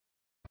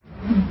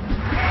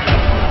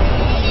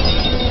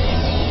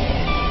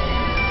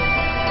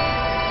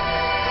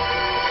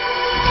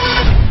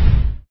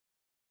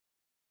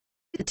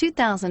The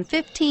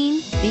 2015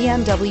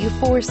 BMW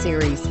 4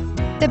 Series.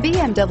 The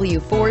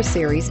BMW 4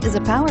 Series is a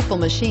powerful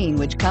machine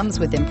which comes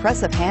with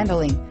impressive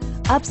handling,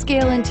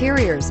 upscale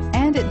interiors,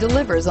 and it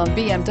delivers on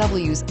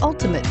BMW's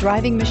ultimate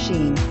driving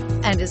machine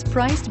and is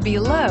priced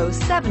below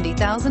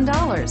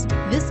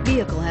 $70,000. This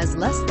vehicle has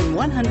less than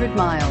 100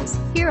 miles.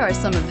 Here are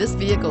some of this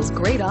vehicle's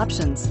great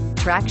options: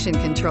 traction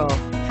control,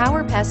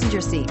 power passenger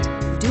seat,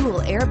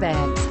 dual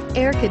airbags,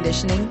 air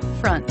conditioning,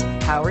 front,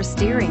 power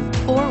steering,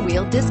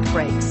 four-wheel disc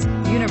brakes,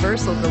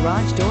 universal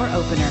garage door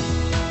opener,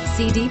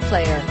 CD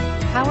player,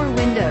 power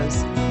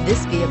windows.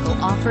 This vehicle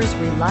offers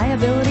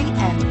reliability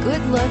and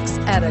good looks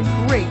at a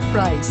great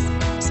price.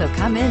 So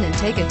come in and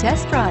take a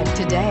test drive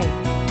today.